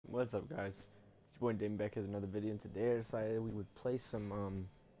What's up, guys? It's your boy Dame back with another video, and today I decided we would play some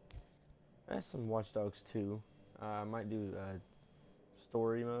Watch Dogs 2. I might do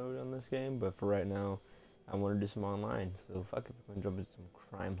story mode on this game, but for right now, I want to do some online. So fuck it, I'm gonna jump into some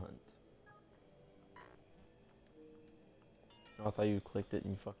Crime Hunt. Oh, I thought you clicked it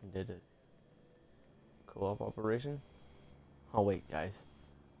and you fucking did it. Co-op operation? Oh wait, guys,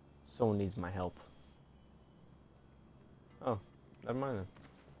 someone needs my help. Oh, never mind then.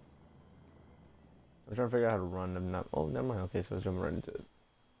 I'm trying to figure out how to run. I'm not. Oh, never mind. Okay, so let's jump right into it.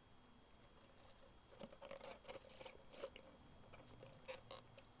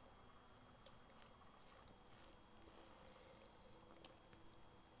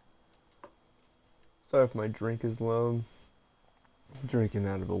 Sorry if my drink is low. I'm drinking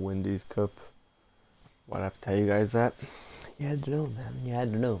out of a Wendy's cup. Why'd I have to tell you guys that? You had to know, man. You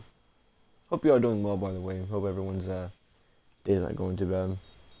had to know. Hope you all doing well, by the way. Hope everyone's day's not going too bad.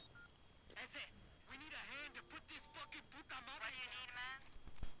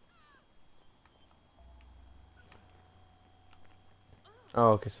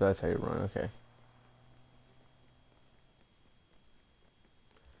 Oh, okay, so that's how you run, okay.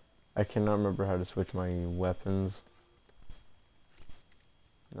 I cannot remember how to switch my weapons.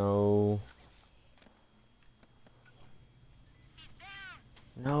 No.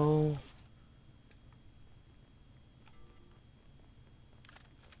 No.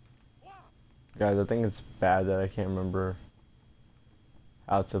 Guys, I think it's bad that I can't remember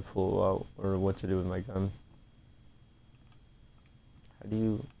how to pull out or what to do with my gun. How do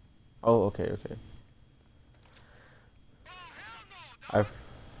you... Oh, okay, okay. I've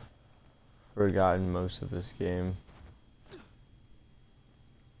forgotten most of this game.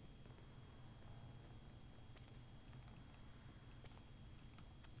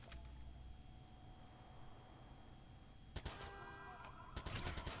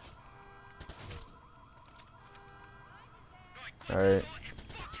 Alright.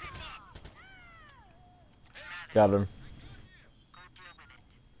 Got him.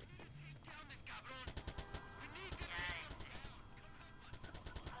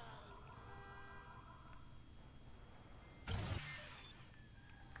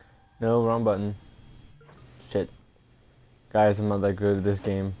 No, wrong button. Shit. Guys, I'm not that good at this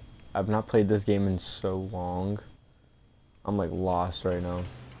game. I've not played this game in so long. I'm like lost right now.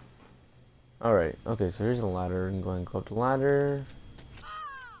 Alright, okay, so here's the ladder. I'm going to go up the ladder.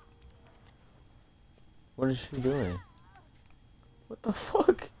 What is she doing? What the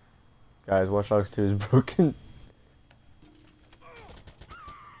fuck? Guys, Watch Dogs 2 is broken.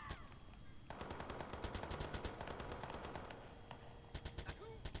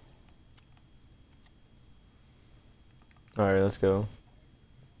 Alright, let's go.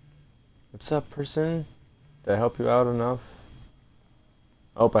 What's up, person? Did I help you out enough?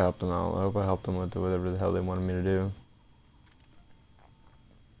 I hope I helped them out. I hope I helped them with whatever the hell they wanted me to do.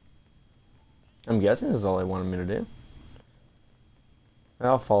 I'm guessing this is all they wanted me to do.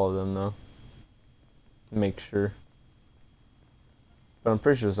 I'll follow them though. Make sure. But I'm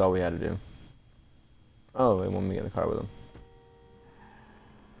pretty sure that's all we had to do. Oh, they want me to get in the car with them.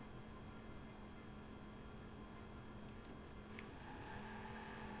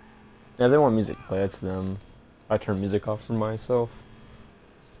 Yeah, they want music to play. That's them. I turn music off for myself.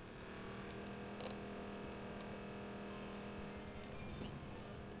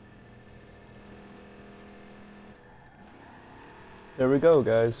 There we go,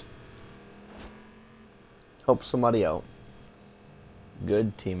 guys. Help somebody out.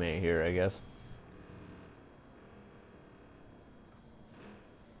 Good teammate here, I guess.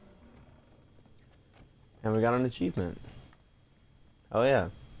 And we got an achievement. Oh yeah.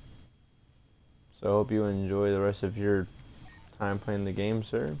 So I hope you enjoy the rest of your time playing the game,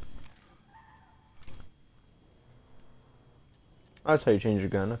 sir. Oh, that's how you change your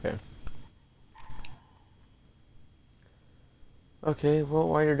gun, okay. Okay, well,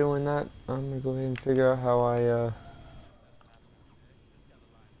 while you're doing that, I'm gonna go ahead and figure out how I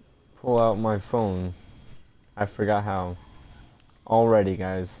pull out my phone. I forgot how. Already,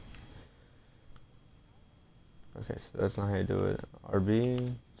 guys. Okay, so that's not how you do it.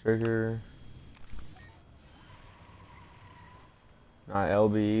 RB, trigger. Not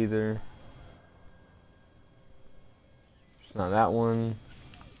LB either. It's not that one.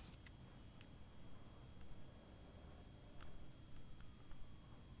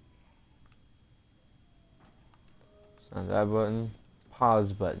 It's not that button.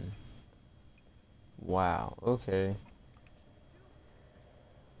 Pause button. Wow, okay.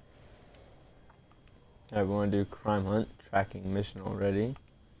 Alright, we want to do Crime Hunt. Tracking mission already.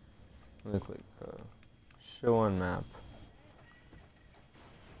 Let me click show on map.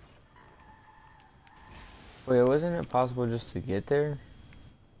 Wait, wasn't it possible just to get there?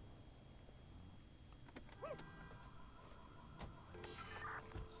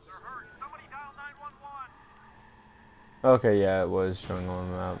 Sir Hurd, somebody dial 911. Okay, yeah, it was showing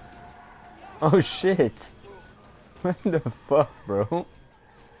on the map. Oh shit! What the fuck, bro?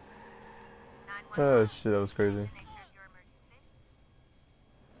 Oh shit, that was crazy.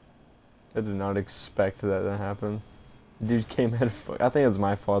 I did not expect that to happen. Dude came at I think it was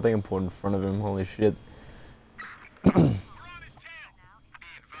my fault. I think I pulled in front of him. Holy shit. I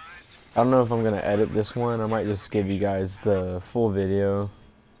don't know if I'm gonna edit this one. I might just give you guys the full video.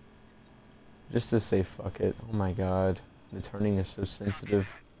 Just to say fuck it. Oh my god. The turning is so sensitive.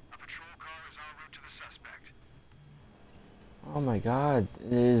 A patrol car is en route to the suspect. Oh my god.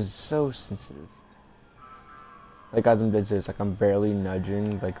 It is so sensitive. Like, guys, I'm dead serious. Like, I'm barely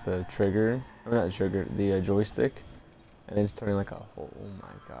nudging, like, the trigger. I'm not the trigger, the joystick. And it's turning like a whole. Oh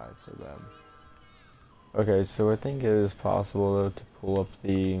my god, so bad. Okay, so I think it is possible, though, to pull up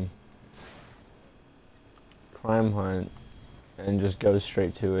the crime hunt and just go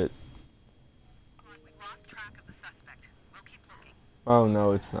straight to it. We've lost track of the suspect. We'll keep looking. Oh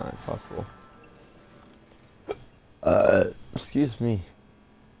no, it's not possible. Excuse me.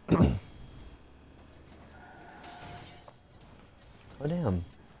 Oh damn.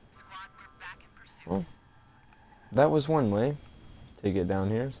 Squad, we're back in pursuit. Well, that was one way to get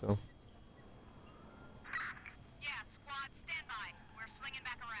down here, so. Yeah, squad, stand by. We're swinging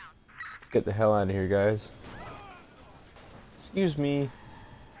back around. Let's get the hell out of here, guys. Excuse me.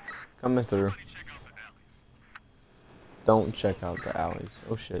 Coming through. Check out the alleys. Don't check out the alleys.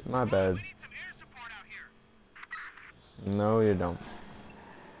 Oh shit, my bad. We need some air support out here. No, you don't.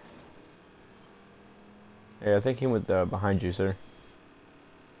 Hey, I think he went behind you, sir.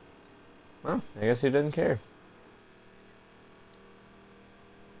 Well, I guess he didn't care.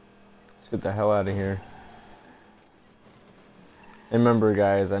 Let's get the hell out of here. And remember,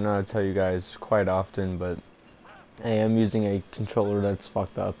 guys, I know I tell you guys quite often, but I am using a controller that's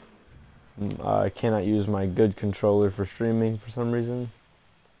fucked up. I cannot use my good controller for streaming for some reason.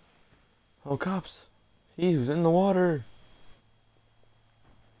 Oh, cops! He was in the water!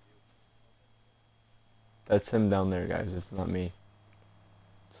 That's him down there, guys. It's not me.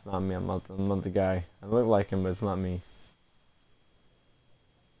 It's not me. I'm not the guy. I look like him, but it's not me.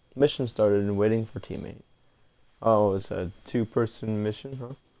 Mission started and waiting for teammate. Oh, it's a two-person mission,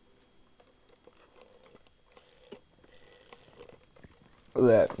 huh?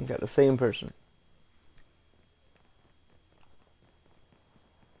 Look at that. We got the same person.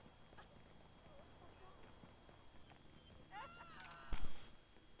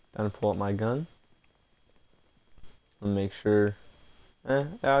 Time to pull up my gun. And make sure. Yeah,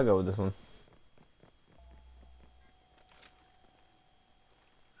 I'll go with this one.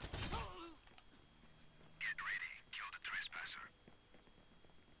 Get ready. Kill the trespasser.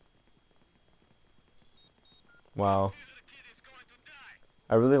 Wow.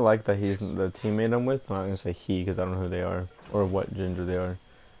 I really like that he's the teammate I'm with. I'm not gonna say he because I don't know who they are or what gender they are.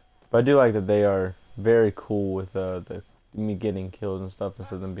 But I do like that they are very cool with me getting killed and stuff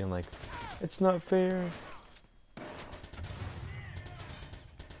instead of them being like, it's not fair.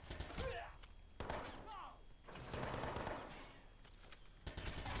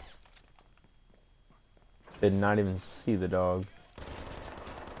 Did not even see the dog.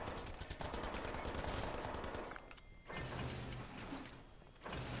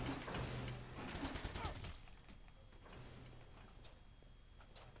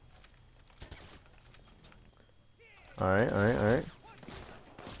 Alright, alright, alright.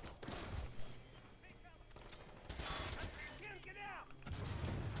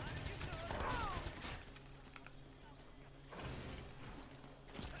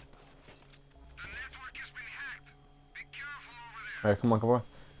 Alright, come on.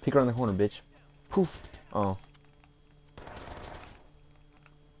 Peek around the corner, bitch. Poof. Oh.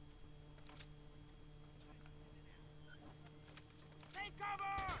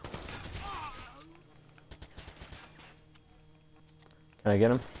 Can I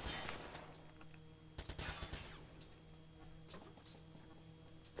get him?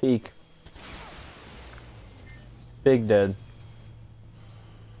 Peek. Big dead.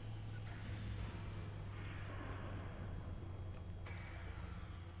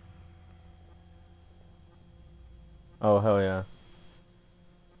 Oh, hell yeah.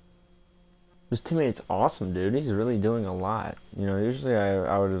 This teammate's awesome, dude. He's really doing a lot. You know, usually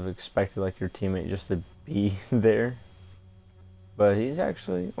I would have expected, like, your teammate just to be there. But he's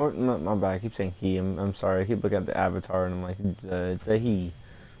actually... Or, my bad, I keep saying he. I'm sorry. I keep looking at the avatar and I'm like, it's a he.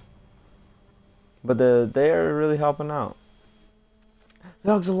 But they are really helping out. The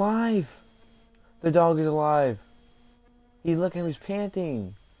dog's alive! The dog is alive. He's looking, he's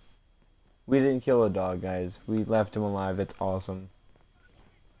panting. We didn't kill a dog, guys. We left him alive. It's awesome.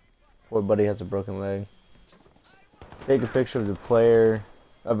 Poor buddy has a broken leg. Take a picture of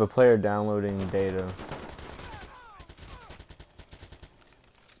a player downloading data.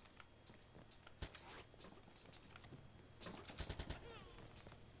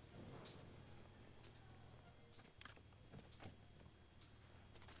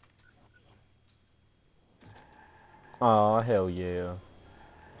 Aw, hell yeah.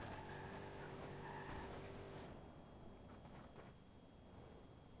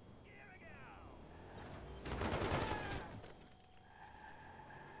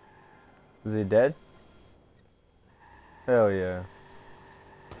 Is he dead? Hell yeah.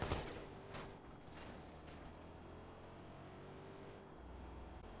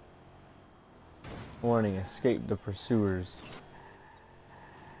 Warning, escape the pursuers.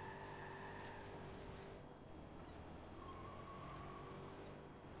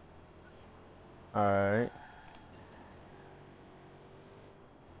 Alright.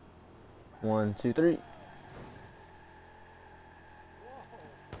 1, 2, 3.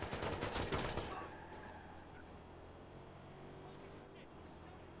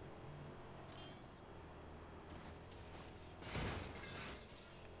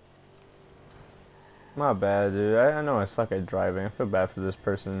 My bad, dude. I know I suck at driving. I feel bad for this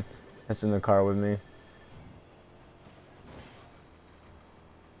person that's in the car with me.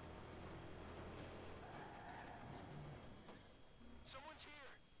 Someone's here.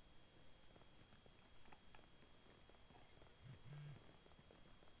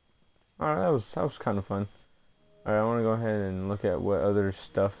 Alright, that was kind of fun. Alright, I want to go ahead and look at what other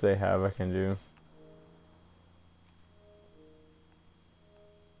stuff they have I can do.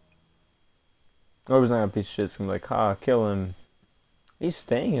 Orbe's not a piece of shit. It's gonna be like, kill him. He's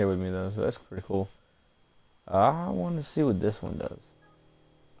staying here with me though, so that's pretty cool. I want to see what this one does.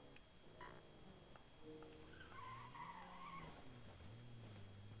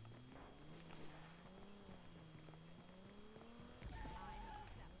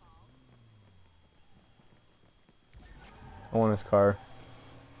 I want his car.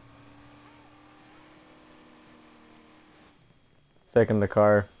 Taking the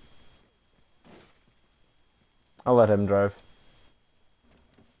car. I'll let him drive.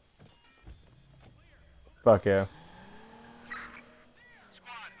 Fuck yeah.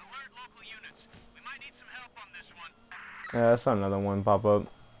 Squad, alert local units. We might need some help on this one. Yeah, I saw another one pop up.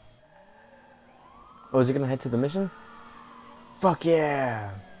 Oh, is he gonna head to the mission? Fuck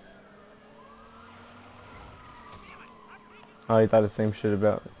yeah! Oh, he thought the same shit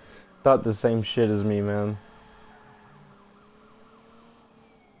about... Thought the same shit as me, man.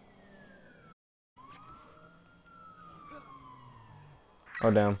 Oh,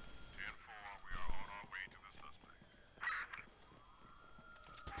 damn.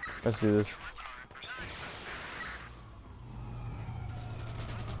 Let's do this.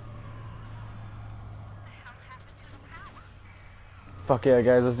 Fuck yeah,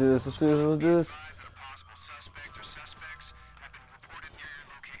 guys, let's do this, let's do this, let's do this. That a possible suspect or suspects have been reported near your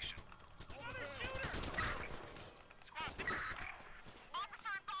location.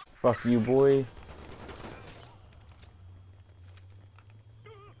 Fuck you, boy.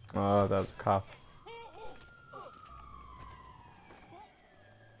 Oh, that was a cop.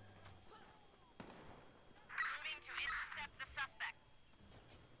 Moving to intercept the suspect.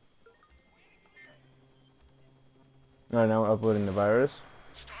 Alright, now we're uploading the virus.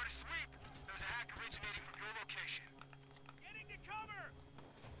 Start a sweep. There's a hack originating from your location. Getting to cover.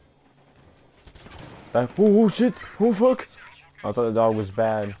 Back. Oh shit! Oh fuck! I thought the dog was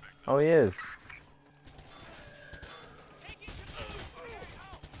bad. Oh, he is.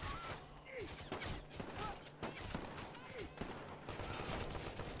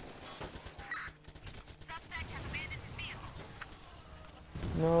 Suspect has abandoned his vehicle.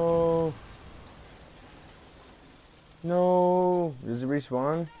 No. No. Does he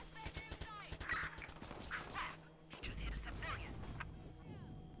respawn? He just hit a civilian.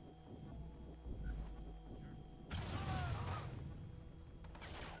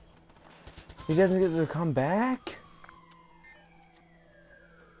 He doesn't get to come back?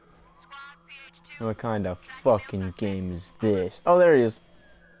 Squad CH2. What kind of fucking game is this? Oh, there he is.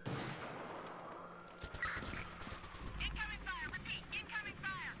 Incoming fire. Repeat. Incoming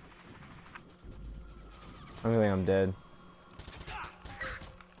fire. I think I'm dead.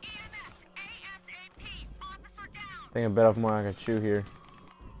 EMS. ASAP. Officer down. I think I bet off more I can chew here.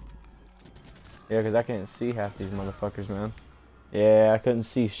 Yeah, because I can't see half these motherfuckers, man. Yeah, I couldn't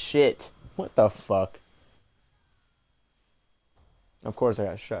see shit. What the fuck? Of course I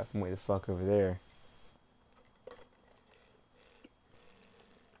got shot from way the fuck over there.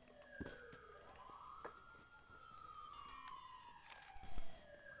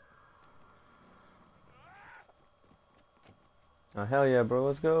 Hell yeah, bro.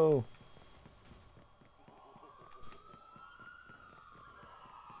 Let's go.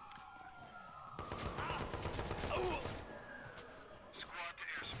 Squad to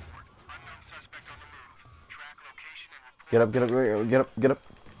air support. Unknown suspect on the move. Track location and report. Get up, get up, get up, get up.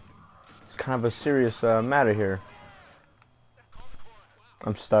 It's kind of a serious matter here.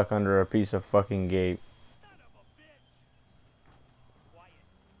 I'm stuck under a piece of fucking gate.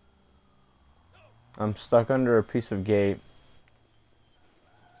 I'm stuck under a piece of gate.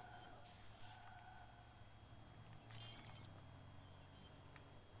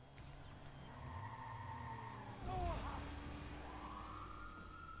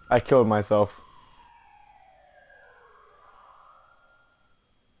 I killed myself.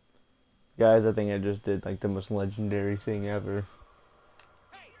 Guys, I think I just did like the most legendary thing ever.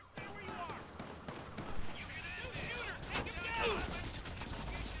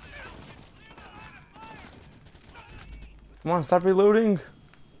 Come on, stop reloading.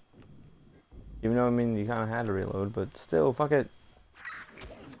 Even though, I mean, you kind of had to reload, but still, fuck it.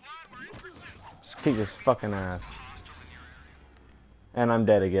 Kick this fucking ass. And I'm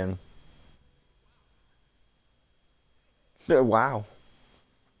dead again. Wow.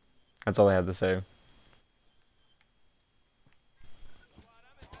 That's all I have to say.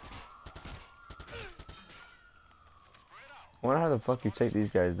 I wonder how the fuck you take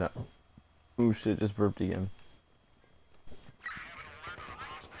these guys down. Ooh shit, just burped again.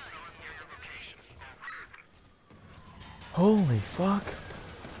 Holy fuck.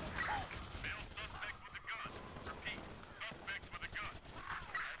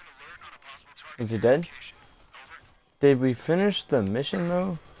 Is he dead? Did we finish the mission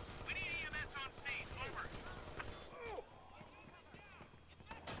though? We need EMS on scene. Over.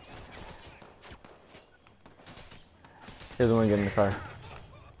 He doesn't want to get in the car.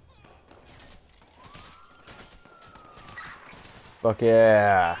 Fuck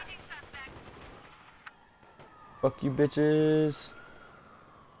yeah. Fuck you bitches.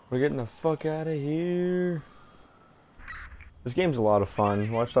 We're getting the fuck out of here. This game's a lot of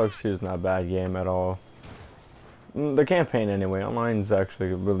fun. Watch Dogs 2 is not a bad game at all. The campaign anyway. Online's actually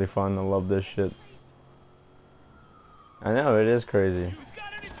really fun. I love this shit. I know, it is crazy.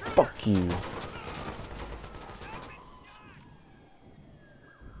 Fuck you.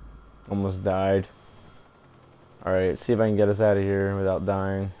 Almost died. Alright, see if I can get us out of here without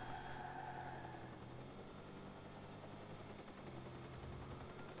dying.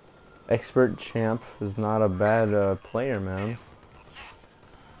 Expert Champ is not a bad player, man.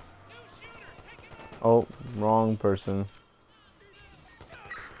 Oh, wrong person.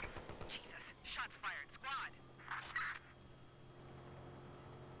 Jesus, shots fired. Squad.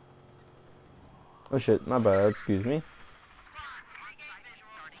 Oh shit, my bad, excuse me.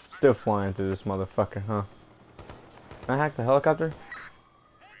 Still flying through this motherfucker, huh? Can I hack the helicopter?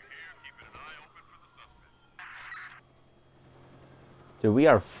 Dude, we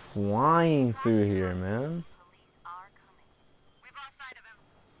are flying through here, man. Police are coming. We've lost sight of him.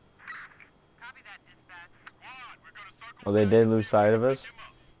 Copy that, dispatch. Squad, we're gonna circle. Oh, they did lose sight of us?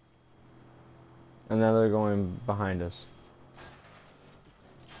 And now they're going behind us.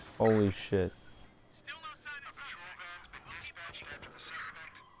 Holy shit. Still no sign of patrol van's been dispatched after the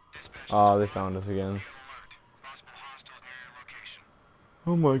suspect. Dispatch. Oh, they found us again. Alert. Possible hostiles near your location.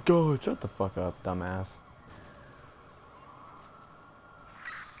 Oh my god, shut the fuck up, dumbass.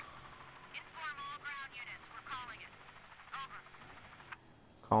 Inform all ground units. We're calling it. Over.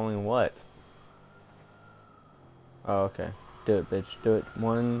 Calling what? Oh, okay. Do it, bitch. Do it.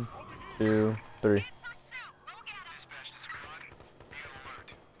 1, 2, 3. Pursuit. We'll get him. Dispatch to squad. Be on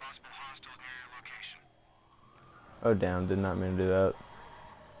alert. Possible hostiles near your location. Oh, damn. Did not mean to do that.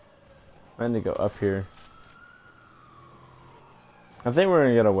 I need to go up here. I think we're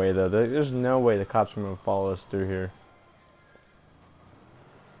gonna get away, though. There's no way the cops are gonna follow us through here.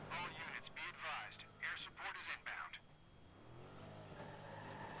 All units, be advised. Air support is inbound.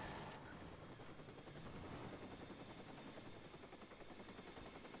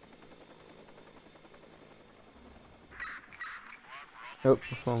 Nope,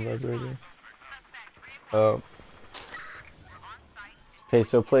 the phone vibrating. Suspect. Oh. We're on site.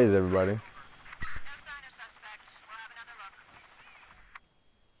 Peso plays, everybody. No sign of suspect. We'll have another look.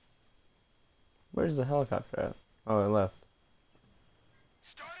 Where's the helicopter at? Oh, it left.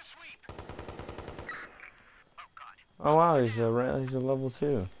 Start a sweep. Oh, God. Oh wow, he's a level 2. He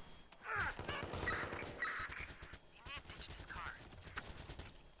may have ditched his car.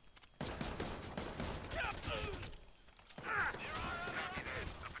 Copy that.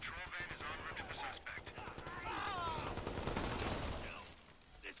 A patrol van is en route to the suspect.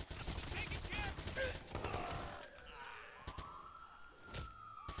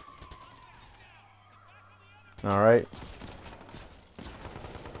 Alright. Squad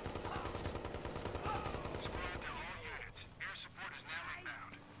to all units. Air support is now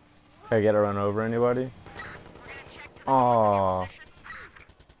inbound. Can I get to run over anybody? Aww.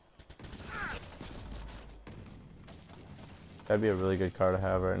 That'd be a really good car to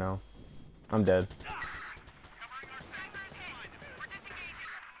have right now. I'm dead.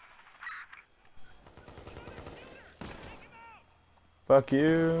 Fuck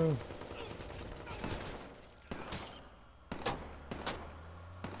you.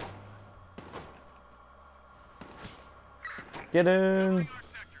 Get in.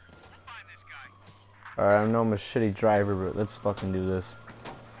 Alright, I know I'm a shitty driver, but let's fucking do this.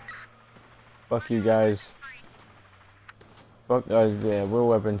 Fuck you guys. Fuck, yeah, we're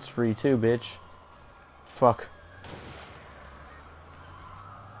weapons free too, bitch. Fuck.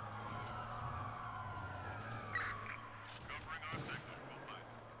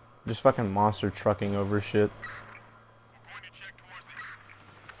 Just fucking monster trucking over shit.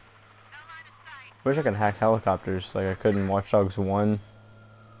 Wish I could hack helicopters like I could in Watch Dogs 1.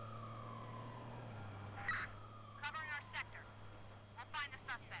 Covering our sector. We'll find the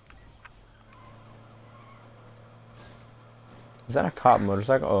suspect. Is that a cop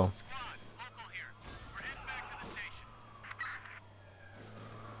motorcycle? Oh. Squad, local here. We're heading back to the station.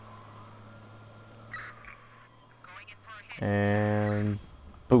 Going in for a hit. And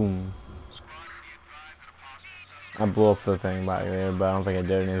boom. Squad, be advised that a possible suspect. I blew up the thing by there, but I don't think I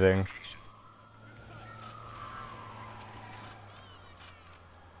did anything.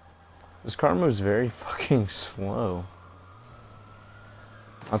 This car moves very fucking slow.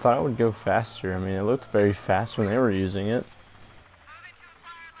 I thought it would go faster. I mean, it looked very fast when they were using it. Moving to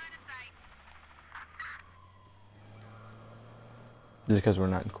acquire line of sight. Just because we're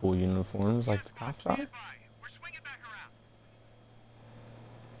not in cool uniforms like the cops are. We're swinging back around.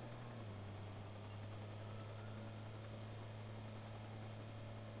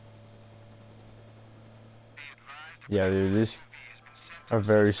 Be advised, Yeah, dude, these UV has been sent to are the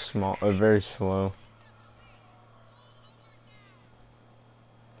very suspect's small, location. very slow.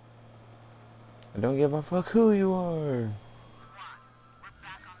 I don't give a fuck who you are. Squad, we're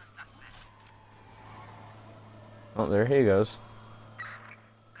back on the suspect. Oh, there he goes.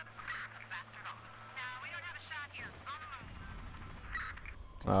 Gonna clear the bastard off. No, we don't have a shot here. On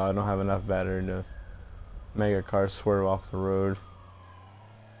the move. I don't have enough battery to make a car swerve off the road.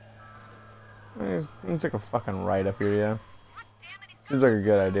 Seems like a fucking right up here, yeah. Damn it, he's Seems like a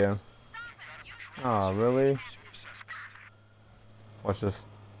good idea. stop it. You Oh, really? Pursuit of suspect. Watch this.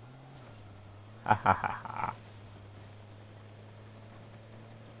 Ha ha ha ha.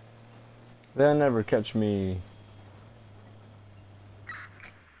 They'll never catch me.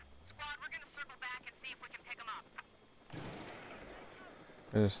 Squad, we're gonna circle back and see if we can pick him up.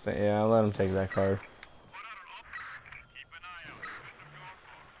 Just, yeah, I'll let him take that car. Put out an op. Keep an eye out.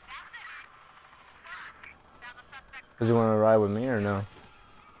 Found the suspect's Does he want to ride with me or no?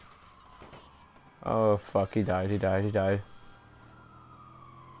 Oh, fuck, he died, he died, he died.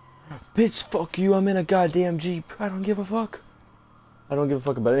 Bitch, fuck you, I'm in a goddamn Jeep. I don't give a fuck. I don't give a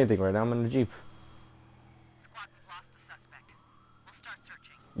fuck about anything right now, I'm in a Jeep. squad. We've lost the suspect. We'll start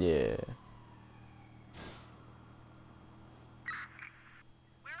searching. Yeah.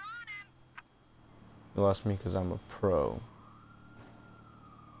 We're on him. You lost me because I'm a pro.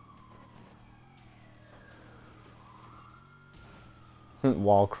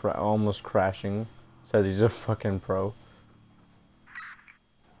 Wall almost crashing. Says he's a fucking pro.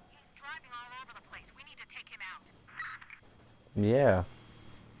 He's driving all over the place. We need to take him out. Yeah.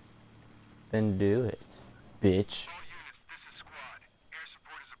 Then do it, bitch. All units, this is squad. Air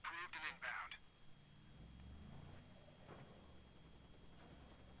support is approved and inbound.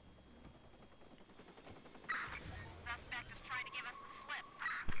 Suspect is trying to give us the slip.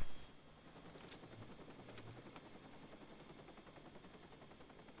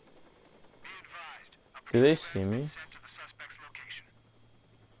 Be advised. A Do they patrol see has been me? sent to the suspect's location.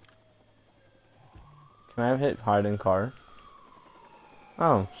 Can I hit hide in car?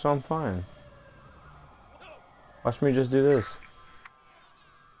 Oh, so I'm fine. Watch me just do this.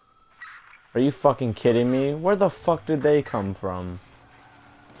 Are you fucking kidding me? Where the fuck did they come from?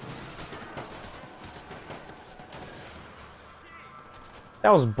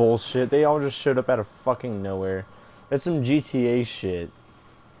 That was bullshit. They all just showed up out of fucking nowhere. That's some GTA shit.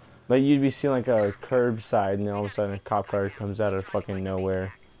 Like, you'd be seeing like a curbside and then all of a sudden a cop car comes out of fucking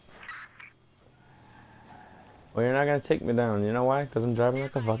nowhere. Well, you're not gonna take me down. You know why? Because I'm driving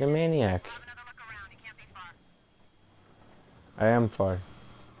like a fucking maniac. Have another look around. He can't be far. I am far.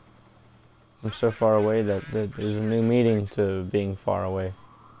 I'm so far away that there's a new meaning to being far away.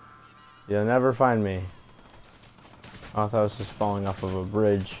 You'll never find me. I thought I was just falling off of a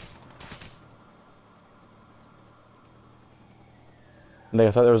bridge. Like,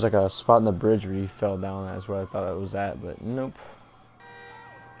 I thought there was like a spot in the bridge where you fell down. That's where I thought it was at, but nope.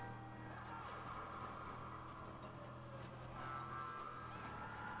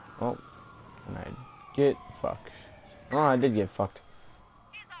 Oh, can I get fucked? Oh, I did get fucked.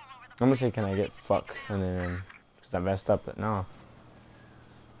 I'm gonna say, can I get fucked? And then, because I messed up, but no.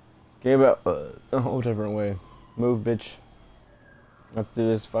 Gave up a whole different way. Move, bitch. Let's do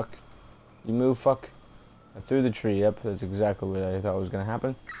this, fuck. You move, fuck. I threw the tree. Yep, that's exactly what I thought was gonna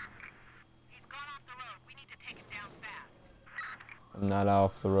happen. He's gone off the road. We need to take it down fast. I'm not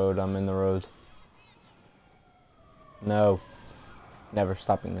off the road. I'm in the road. No. Never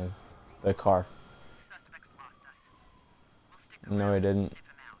stopping the car. Suspects lost us. We'll stick No, around I and didn't. sniff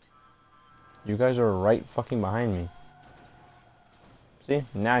him out. You guys are right fucking behind me. See?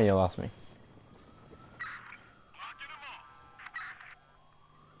 Now you lost me.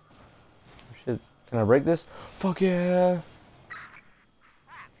 Shit. Can I break this? Fuck yeah!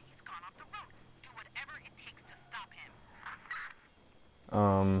 Crap, he's gone off the road. Do whatever it takes to stop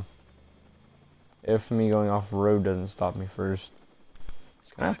him. If me going off road doesn't stop me first.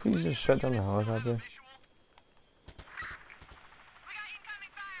 Can I please just shut down the helicopter? We got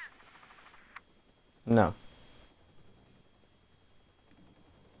incoming fire. No.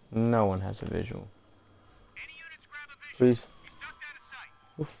 No one has a visual. Any units grab a visual. Please. He's ducked out of sight.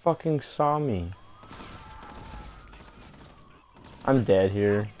 Who fucking saw me? I'm dead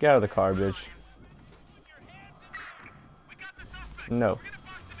here. Get out of the car, bitch. We got the suspect. No. We're gonna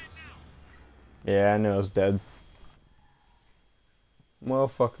bust him in now. Yeah, I know I was dead. Well,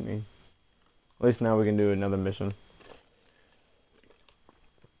 fuck me. At least now we can do another mission.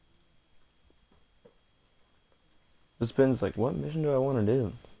 This Ben's like, what mission do I want to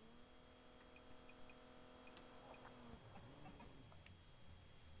do?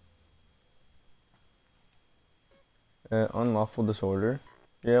 Unlawful disorder.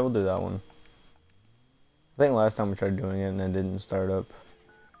 Yeah, we'll do that one. I think last time we tried doing it and it didn't start up.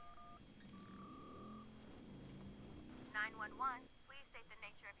 911, please state the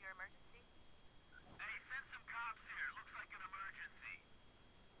nature of your emergency. Hey, send some cops here. Looks like an emergency.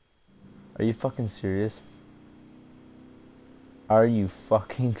 Are you fucking serious? Are you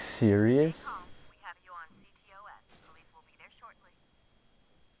fucking serious? Call. We have you on CTOS. Police will be there shortly.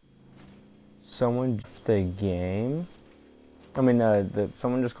 Someone left the game? I mean,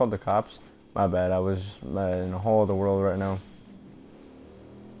 someone just called the cops? My bad, I was in a whole other world right now.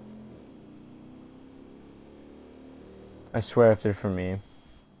 I swear if they're for me.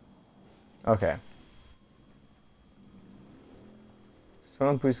 Okay.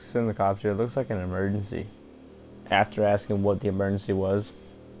 Someone please send the cops here. It looks like an emergency. After asking what the emergency was.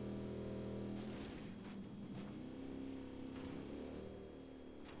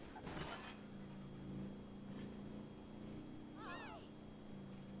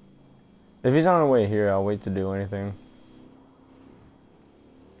 If he's on the way here, I'll wait to do anything.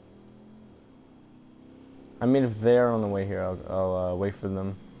 I mean, if they're on the way here, I'll wait for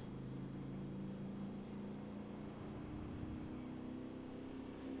them.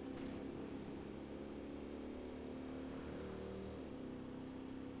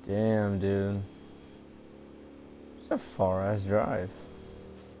 Damn, dude. It's a far-ass drive.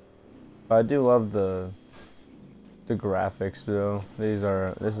 But I do love the graphics, though. This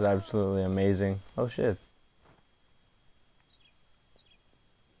is absolutely amazing. Oh, shit.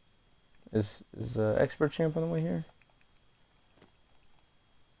 Is Expert Champ on the way here?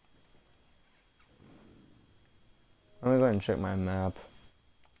 I'm gonna go ahead and check my map.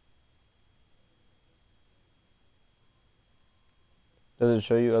 Does it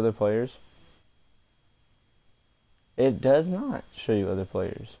show you other players? It does not show you other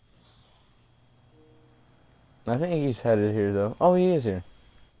players. I think he's headed here, though. Oh, he is here.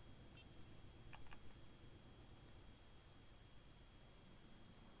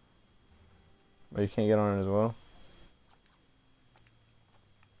 But you can't get on it as well.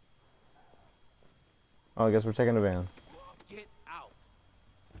 Oh, I guess we're taking the van. Get out.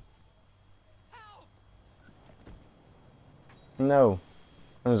 No.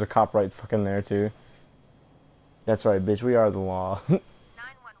 There's a cop right fucking there, too. That's right, bitch. We are the law. 911,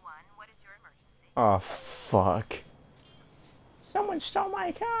 what is your emergency? Oh, fuck. Someone stole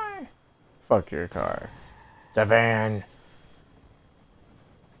my car. Fuck your car. It's a van.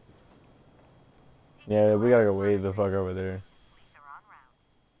 Yeah, we gotta go way the fuck over there. Police are en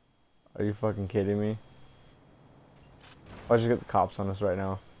route. Are you fucking kidding me? Why'd you get the cops on us right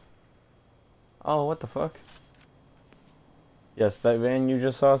now? Oh, what the fuck? Yes, that van you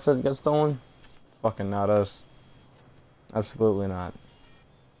just saw said got stolen? Fucking not us. Absolutely not.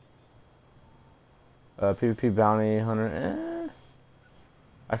 PvP Bounty Hunter,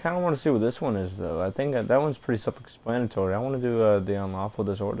 I kind of want to see what this one is, though. I think that one's pretty self-explanatory. I want to do the Unlawful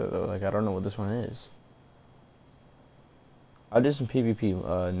Disorder, though. Like, I don't know what this one is. I'll do some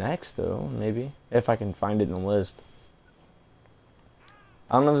PvP next, though, maybe. If I can find it in the list.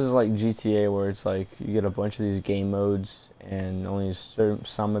 I don't know if this is like GTA, where it's like, you get a bunch of these game modes, and only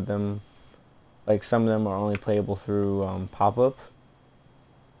some of them, like, some of them are only playable through pop-up.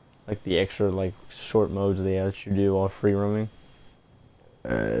 Like, the extra, like, short modes they let you do all free roaming.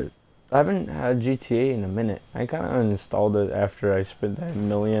 I haven't had GTA in a minute. I kind of uninstalled it after I spent that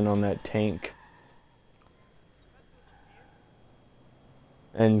million on that tank.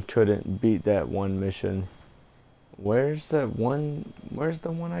 And couldn't beat that one mission. Where's the one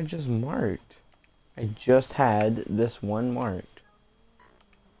I just marked? I just had this one marked.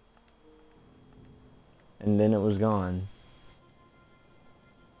 And then it was gone.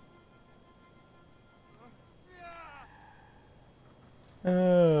 I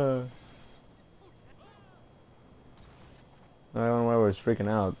don't know why I was freaking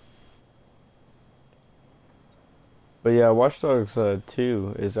out. But yeah, Watch Dogs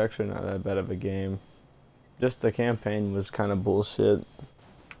 2 is actually not that bad of a game. Just the campaign was kind of bullshit.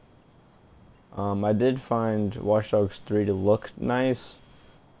 I did find Watch Dogs 3 to look nice.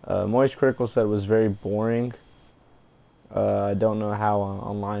 Moist Critical said it was very boring. I don't know how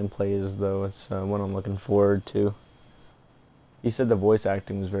online play is, though. It's what I'm looking forward to. He said the voice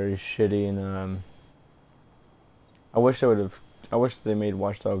acting was very shitty, and I wish they made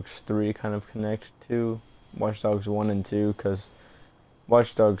Watch Dogs 3 kind of connect to Watch Dogs 1 and 2, because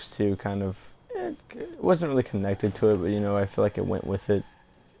Watch Dogs 2 kind of, it wasn't really connected to it, but, you know, I feel like it went with it.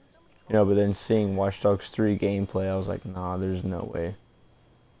 You know, but then seeing Watch Dogs 3 gameplay, I was like, nah, there's no way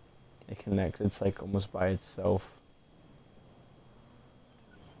it connects. It's like almost by itself.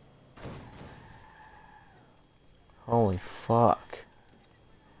 Holy fuck.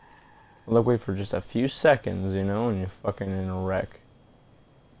 Look, wait for just a few seconds, you know, and you're fucking in a wreck.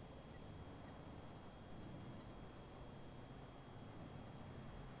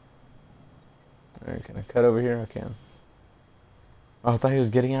 Alright, can I cut over here? I can. Oh, I thought he was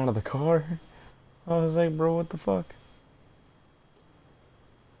getting out of the car. I was like, bro, what the fuck?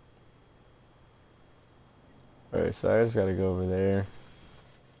 Alright, so I just gotta go over there.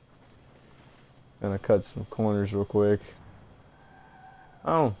 Gonna cut some corners real quick.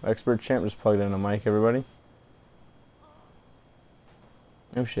 Oh, Expert Champ just plugged in a mic, everybody.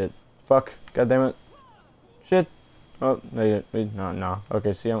 Oh shit. Fuck. God damn it. Shit. Oh, no.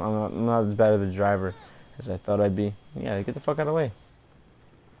 Okay, see, I'm not as bad of a driver as I thought I'd be. Yeah, get the fuck out of the way.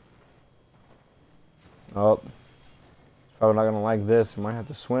 Oh. Probably not gonna like this. We might have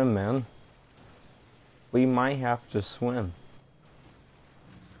to swim, man. We might have to swim.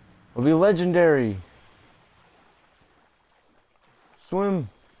 It'll be legendary. Swim.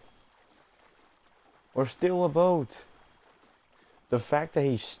 Or steal a boat. The fact that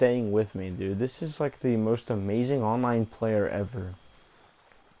he's staying with me, dude. This is like the most amazing online player ever.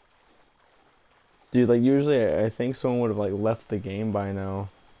 Dude, like usually I think someone would have like left the game by now.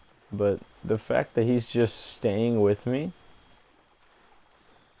 But the fact that he's just staying with me.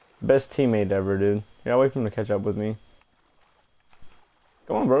 Best teammate ever, dude. Yeah, I'll wait for him to catch up with me.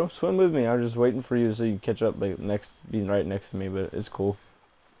 Come on, bro. Swim with me. I was just waiting for you so you catch up, like, being right next to me, but it's cool.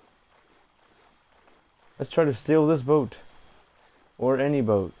 Let's try to steal this boat. Or any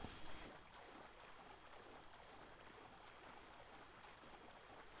boat.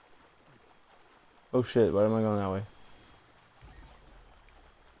 Oh shit, why am I going that way?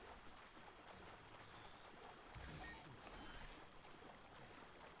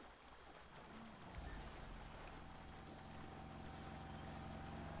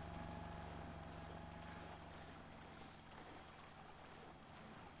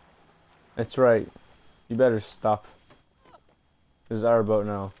 That's right. You better stop. This is our boat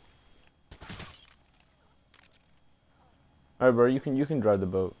now. Alright, bro, you can drive the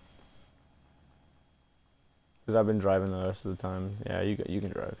boat. Because I've been driving the rest of the time. Yeah, you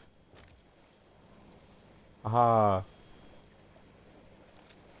can drive. Aha.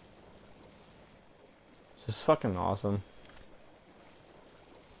 This is fucking awesome.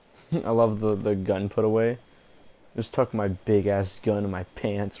 I love the gun put away. Just tuck my big ass gun in my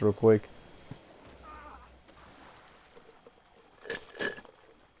pants real quick.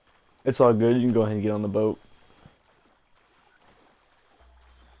 It's all good, you can go ahead and get on the boat.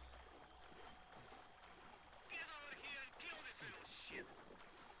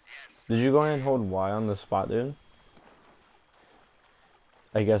 Did you go ahead and hold Y on the spot, dude?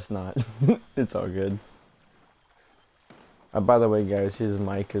 I guess not. It's all good. By the way, guys, his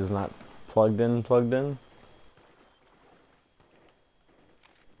mic is not plugged in.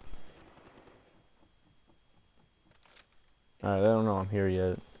 Alright, I don't know I'm here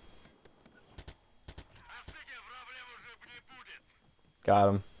yet. Got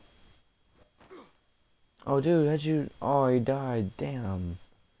him. Oh, dude, how'd you... Oh, he died. Damn.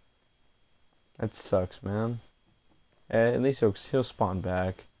 That sucks, man. At least he'll spawn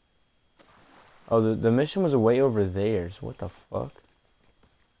back. Oh, the mission was way over there, so what the fuck?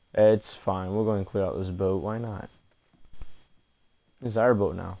 It's fine. We're going to clear out this boat. Why not? This is our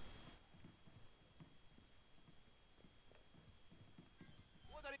boat now.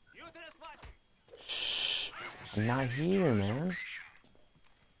 Shh. I'm not here, man.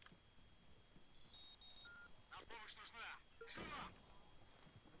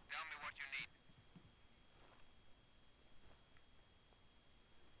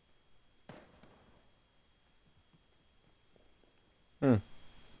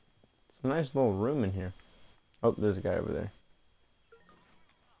 It's a nice little room in here. Oh, there's a guy over there.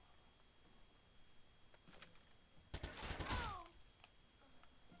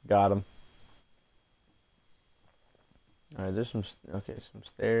 Got him. Alright, there's some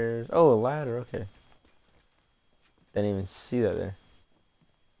stairs. Oh, a ladder, okay. Didn't even see that there.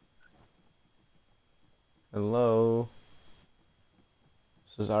 Hello.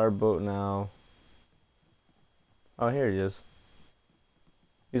 This is our boat now. Oh, here he is.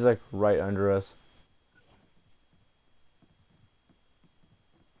 He's like right under us.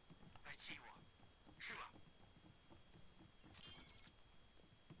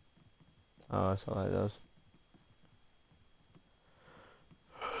 Oh, that's all that does.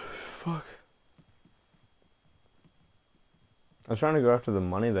 Fuck. I was trying to go after the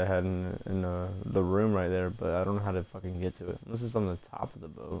money they had in the room right there, but I don't know how to fucking get to it. This is on the top of the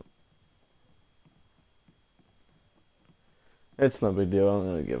boat. It's no big deal. I don't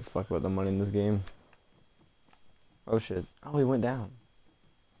really give a fuck about the money in this game. Oh shit. Oh, he went down.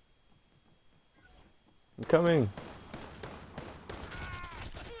 I'm coming.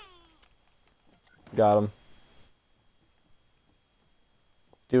 Got him.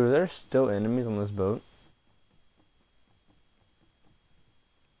 Dude, are there still enemies on this boat?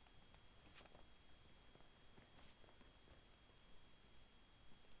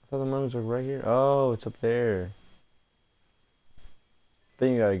 I thought the mummies were right here. Oh, it's up there.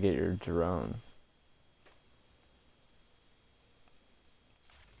 Then you gotta get your drone.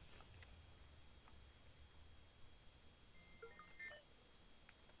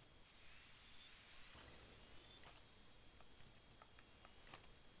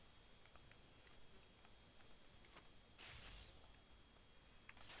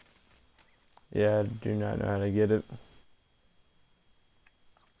 Yeah, I do not know how to get it. Is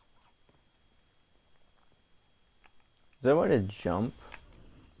there a way to jump?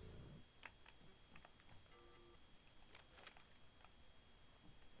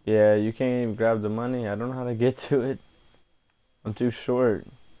 Yeah, you can't even grab the money. I don't know how to get to it. I'm too short.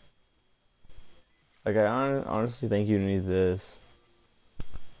 Like, I honestly think you need this.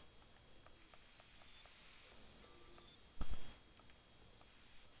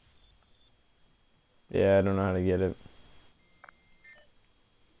 Yeah, I don't know how to get it.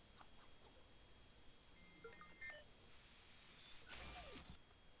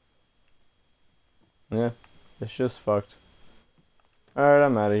 Yeah, it's just fucked. Alright,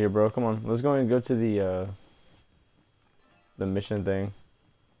 I'm out of here, bro. Come on, let's go and go to the mission thing.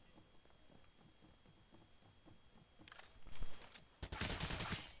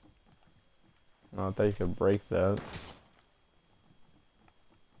 Oh, I thought you could break that.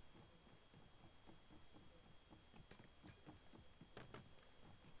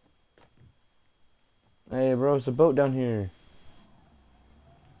 Hey, bro, it's a boat down here.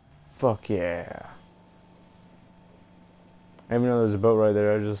 Fuck yeah. I didn't even know there was a boat right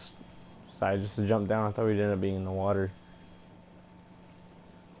there. I just decided just to jump down. I thought we'd end up being in the water.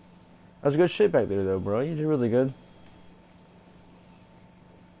 That was good shit back there, though, bro. You did really good.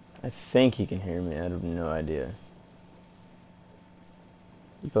 I think he can hear me. I have no idea.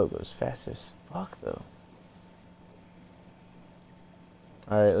 The boat goes fast as fuck, though.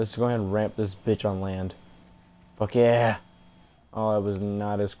 Alright, let's go ahead and ramp this bitch on land. Fuck yeah! Oh, it was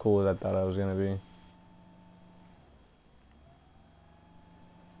not as cool as I thought I was gonna be.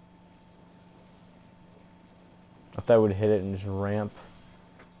 I thought I would hit it and just ramp.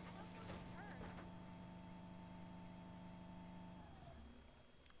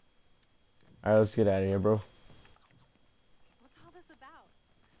 Alright, let's get out of here, bro. What's all this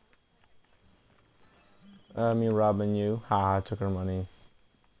about? Me robbing you. Haha, I took her money.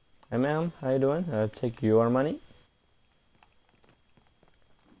 Hey, ma'am, how you doing? Take your money?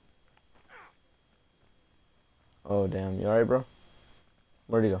 Oh damn, you alright, bro?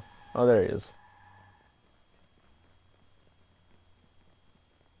 Where'd he go? Oh, there he is.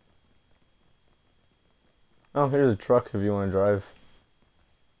 Oh, here's a truck if you want to drive.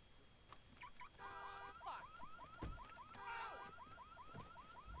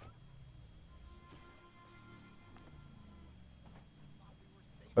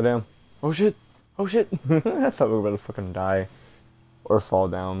 Oh damn. Oh shit. Oh shit. I thought we were about to fucking die. Or fall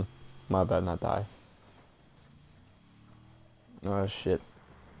down. My bad, not die. Oh shit.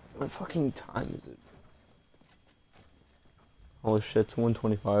 What fucking time is it? Holy shit, it's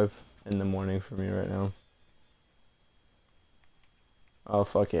 1:25 in the morning for me right now. Oh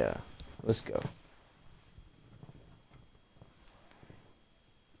fuck yeah. Let's go.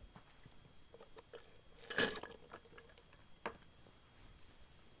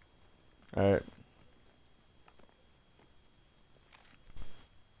 Alright.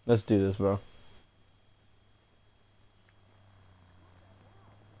 Let's do this, bro.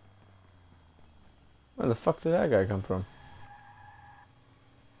 Where the fuck did that guy come from?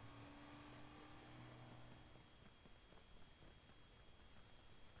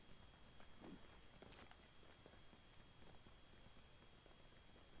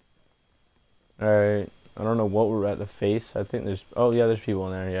 Alright. I don't know what we're at the face. I think there's... Oh, yeah, there's people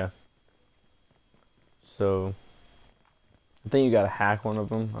in there, yeah. So... I think you gotta hack one of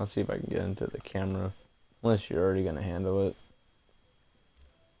them. I'll see if I can get into the camera. Unless you're already gonna handle it.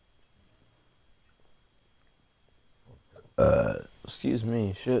 Excuse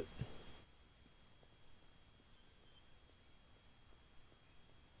me, shit.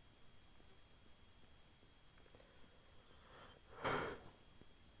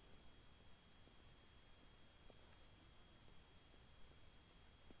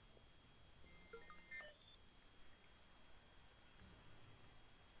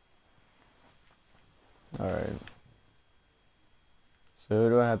 Alright. So who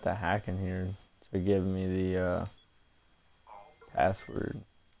do I have to hack in here to give me the password?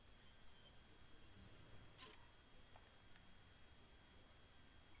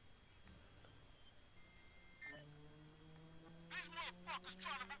 These motherfuckers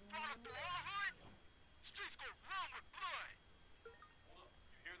trying to move product through our hood? Streets go run with blood. Hold up.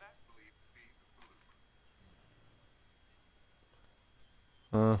 You hear that? Believe me,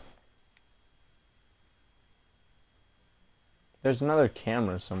 blue. There's another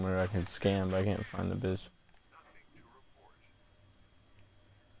camera somewhere I can scan, but I can't find the bitch. Nothing to report.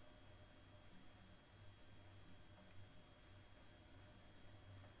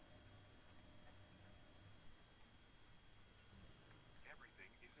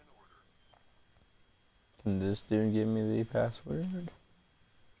 Everything is in order. Can this dude give me the password?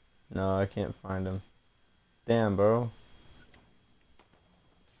 No, I can't find him. Damn, bro.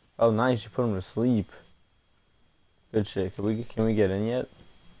 Oh, nice, you put him to sleep. Good shit. Can we get in yet?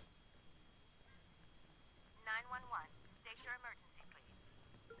 911. State your emergency, please.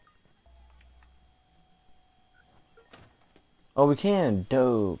 Oh, we can.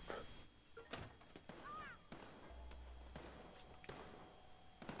 Dope.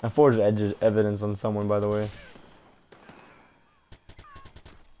 I forged evidence on someone, by the way.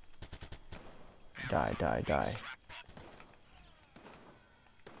 Die, die, die.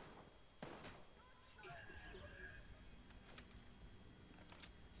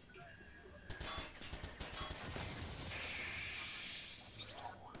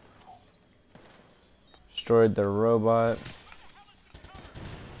 Destroyed the robot.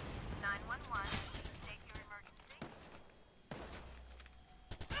 911. State your emergency.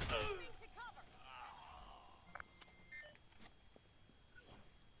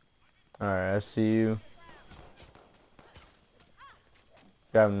 Alright, I see you.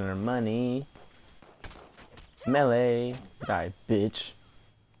 Grabbing their money. Melee. Die, bitch.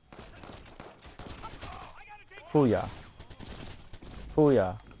 Booyah.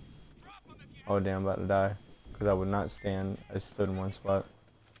 Booyah. Oh damn, I'm about to die. Because I would not stand. I stood in one spot.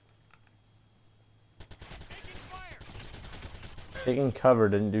 Taking cover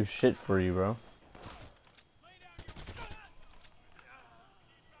didn't do shit for you, bro.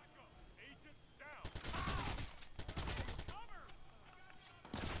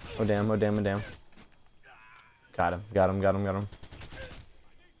 Oh damn, oh damn, oh damn. Got him, got him, got him, got him.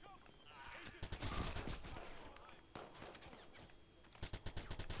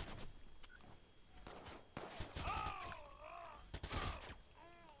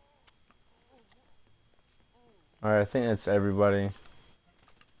 Alright, I think that's everybody.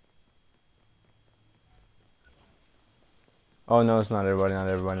 Oh no, it's not everybody, not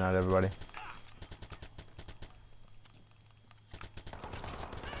everybody, not everybody.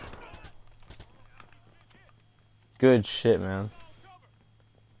 Good shit, man. Cover.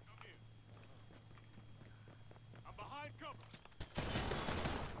 Come here. I'm behind cover.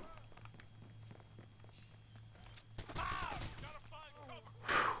 Ah! Gotta find cover.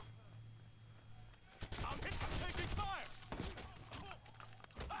 I'm taking fire.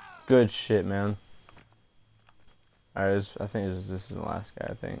 Good shit, man. Alright, I think this is the last guy,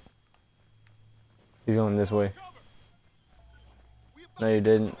 I think. He's going this way. No, you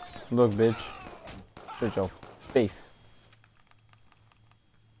didn't. Look, bitch. Shut your face.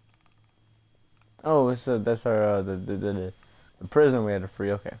 Oh, that's our the prison we had to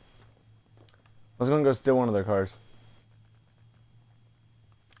free. Okay. I was gonna go steal one of their cars.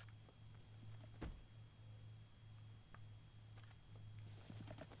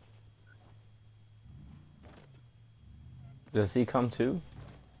 Does he come too?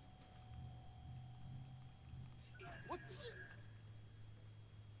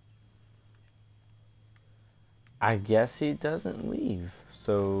 I guess he doesn't leave.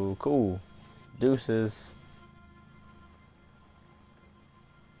 So cool. Deuces.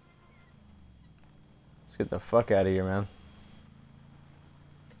 Let's get the fuck out of here, man.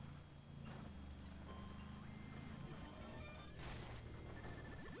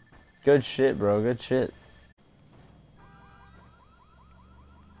 Good shit, bro. Good shit.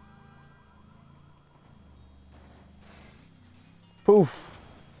 Poof.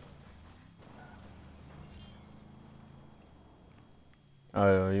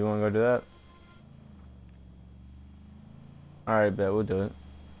 Oh, you wanna go do that? Alright, bet we'll do it.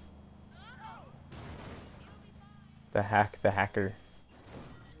 The hacker.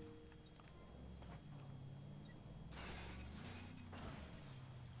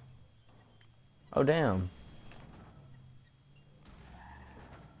 Oh, damn.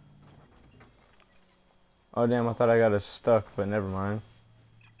 Oh, damn, I thought I got us stuck, but never mind.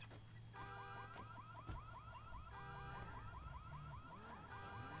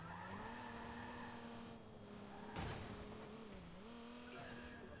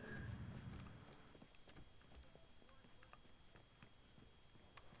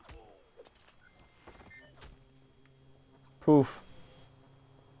 Poof.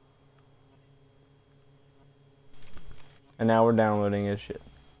 And now we're downloading his shit.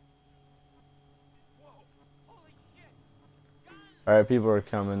 Alright, people are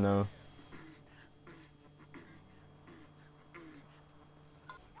coming though.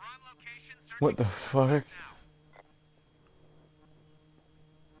 What the fuck?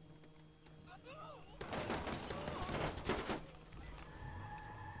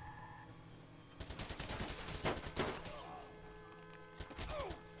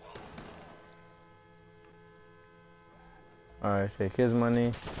 Alright, take his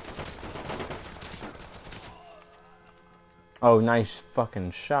money. Oh, nice fucking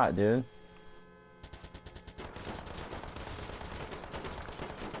shot, dude.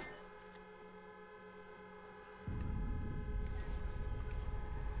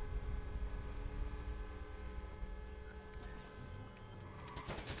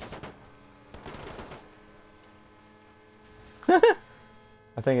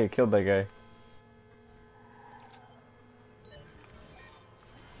 I think it killed that guy.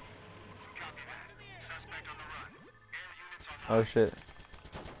 Oh shit.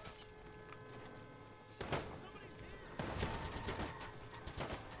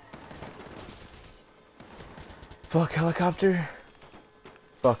 Fuck, helicopter.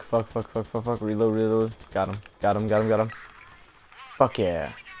 Fuck. Reload. Got him. Fuck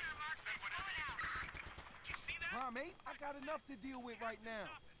yeah. Mate, I got enough to deal with right now.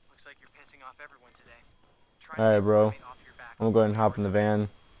 Looks like you're pissing off everyone today. Alright, bro. I'm gonna go ahead and hop in the van.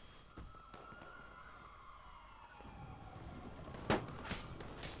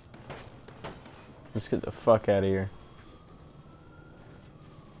 Let's get the fuck out of here.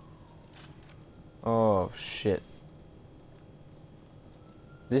 Oh shit.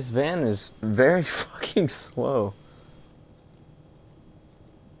 This van is very fucking slow.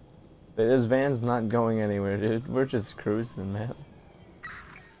 This van's not going anywhere, dude. We're just cruising, man.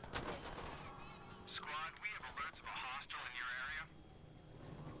 Squad, we have alerts of a hostile in your area.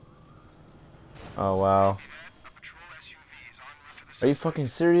 Oh wow. A patrol SUV is en route to the Are you fucking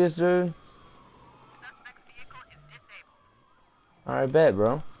serious, dude? Suspect's vehicle is disabled. Alright, bet,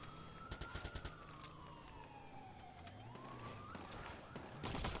 bro.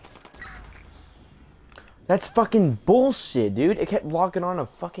 That's fucking bullshit, dude. It kept locking on to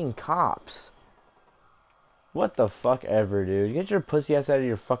fucking cops. What the fuck ever, dude. Get your pussy ass out of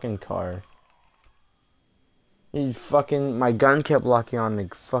your fucking car. You fucking... My gun kept locking on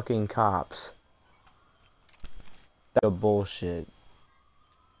to fucking cops. That's bullshit.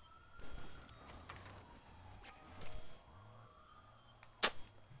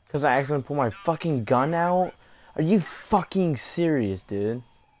 Because I accidentally pulled my fucking gun out? Are you fucking serious, dude?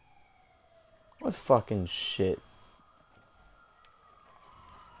 What fucking shit?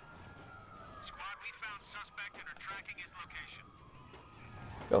 Squad, we found suspect and are tracking his location.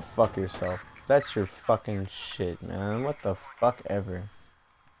 Go fuck yourself. That's your fucking shit, man. What the fuck ever.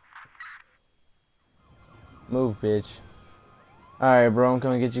 Move, bitch. Alright, bro, I'm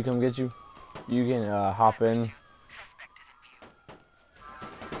coming to get you, come get you. You can hop in. Suspect is in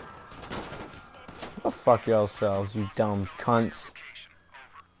view. Go fuck yourselves, you dumb cunts. Location.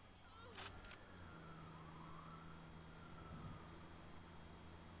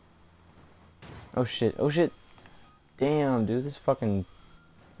 Over. Oh shit, oh shit. Damn, dude, this fucking...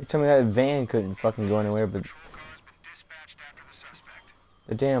 You told me that van couldn't fucking go anywhere, but Patrol car has been dispatched after the suspect.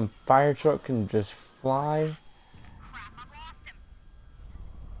 the damn fire truck can just fly. Crap, I've lost him.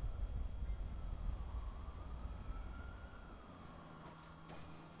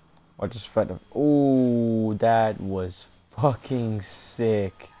 I just fed him. Ooh, that was fucking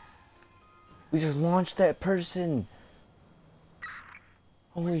sick. We just launched that person.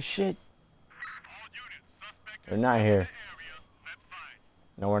 Holy shit. All units, suspect They're is not in here. the area. That's fine.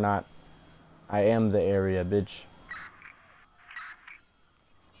 No, we're not. I am the area, bitch.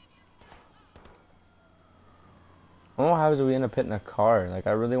 I don't know what happens if we end up hitting a car. Like,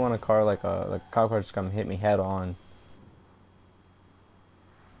 I really want a car like a cop car just come hit me head on.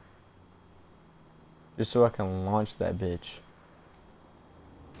 Just so I can launch that bitch.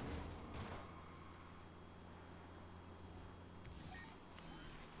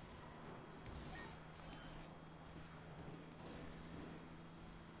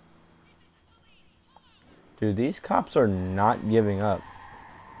 Dude, these cops are not giving up.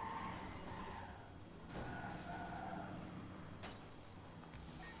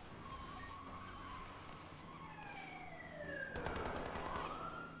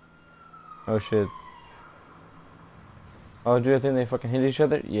 Oh shit. Oh, do you think they fucking hit each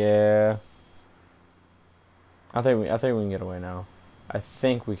other? Yeah. I think we can get away now. I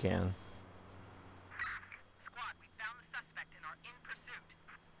think we can. Squad, we found the suspect and are in pursuit.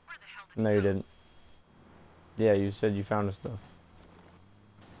 Where the hell did No, he you go? didn't. Yeah, you said you found us though.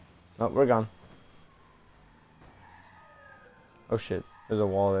 Oh, we're gone. Oh shit, there's a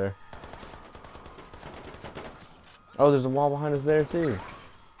wall there. Oh, there's a wall behind us there too.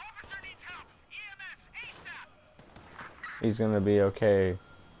 Officer needs help. EMS, ASAP. He's gonna be okay.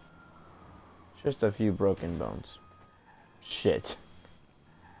 Just a few broken bones. Shit.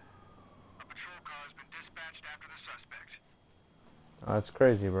 A patrol car has been dispatched after the suspect. Oh, that's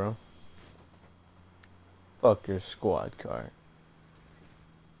crazy, bro. Fuck your squad car.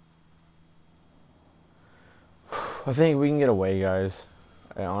 I think we can get away, guys.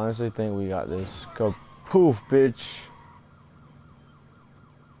 I honestly think we got this. Go poof, bitch.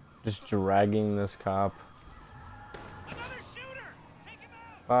 Just dragging this cop. Another shooter. Take him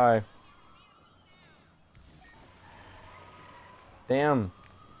out. Bye. Damn.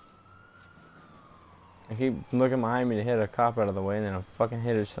 I keep looking behind me to hit a cop out of the way, and then I fucking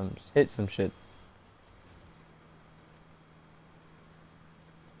hit some shit.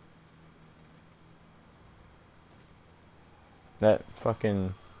 That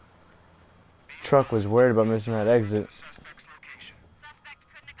fucking truck was worried about missing that exit. Suspect's location. Suspect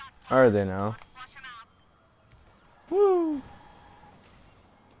couldn't have got far. Are they now? Flush him out. Woo! We're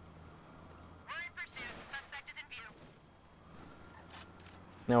in pursuit. Suspect is in view.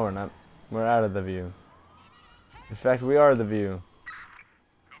 No, we're not. We're out of the view. In fact, we are the view.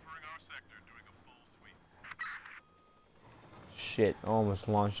 Covering our sector, doing a full sweep. Shit, almost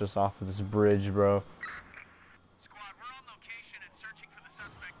launched us off of this bridge, bro. Squad, we're on location and searching for the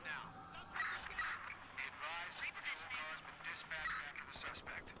suspect now. Be advised, the patrol car has been dispatched after the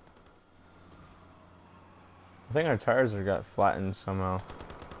suspect. I think our tires are got flattened somehow.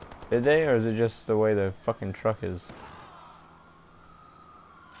 Did they, or is it just the way the fucking truck is?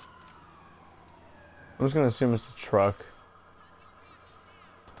 I'm just gonna assume it's the truck.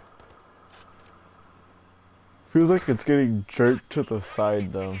 Feels like it's getting jerked to the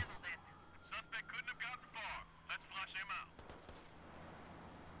side though. Handle this. Suspect couldn't have gotten far. Let's flush him out.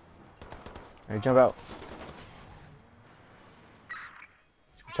 Alright, jump out.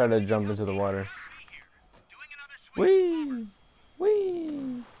 Try to jump into the water. Doing another sweep. Whee!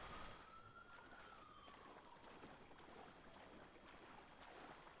 Whee!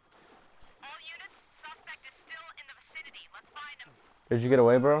 All units, suspect is still in the vicinity. Let's find him. Did you get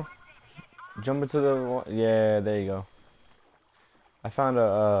away, bro? Jump into the yeah, there you go. I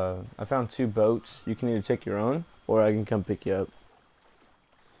found two boats. You can either take your own, or I can come pick you up.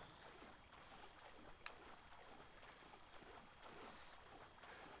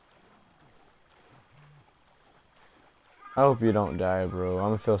 hope you don't die, bro. I'm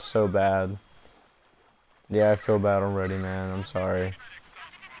gonna feel so bad. Yeah, I feel bad already, man. I'm sorry.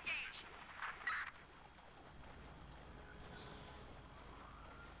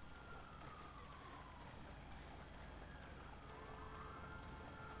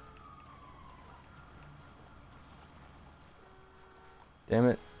 Damn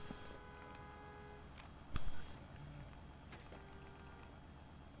it.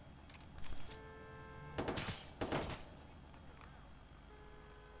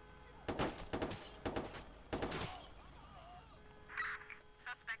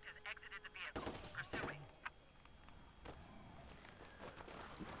 Suspect has exited the vehicle. Pursuing.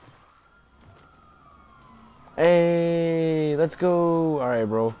 Hey, let's go. Alright,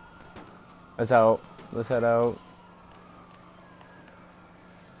 bro. Let's out. Let's head out.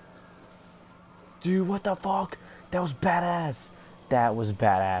 Dude, what the fuck? That was badass. That was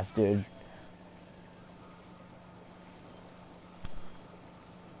badass, dude.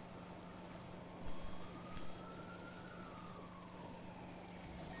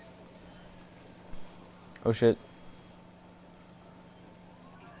 Oh shit.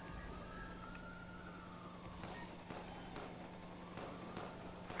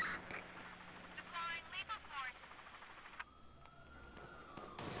 Deploying lethal force.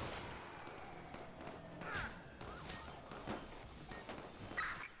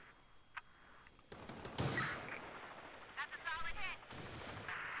 That's a solid hit.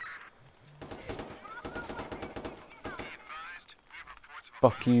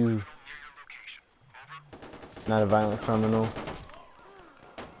 Fuck you. Near your location. Over. Not a violent criminal.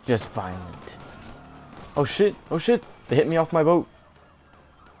 Just violent. Oh shit. Oh shit. They hit me off my boat.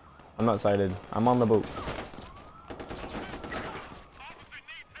 I'm not sighted. I'm on the boat. Officer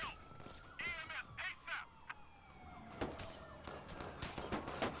needs help. EMS ASAP.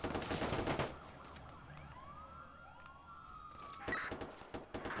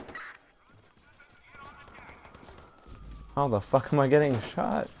 How the fuck am I getting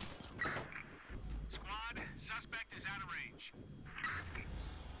shot? Squad, suspect is out of range.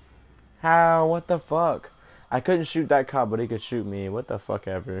 How? What the fuck? I couldn't shoot that cop, but he could shoot me. What the fuck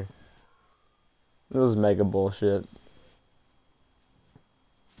ever. It was mega bullshit.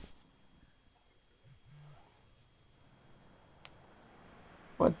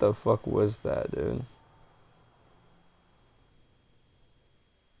 What the fuck was that, dude?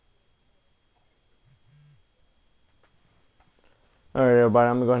 Alright everybody,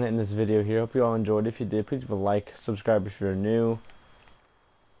 I'm going to go ahead and end this video here. Hope you all enjoyed. If you did, please leave a like, subscribe if you're new.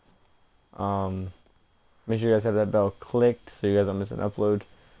 Make sure you guys have that bell clicked so you guys don't miss an upload.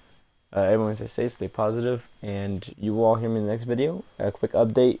 Everyone stay safe, stay positive, and you will all hear me in the next video. A quick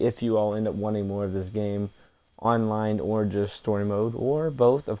update if you all end up wanting more of this game online or just story mode or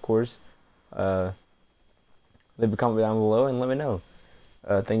both, of course. Leave a comment down below and let me know.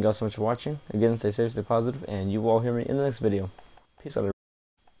 Thank you all so much for watching. Again, stay safe, stay positive, and you will all hear me in the next video. Peace out, everybody.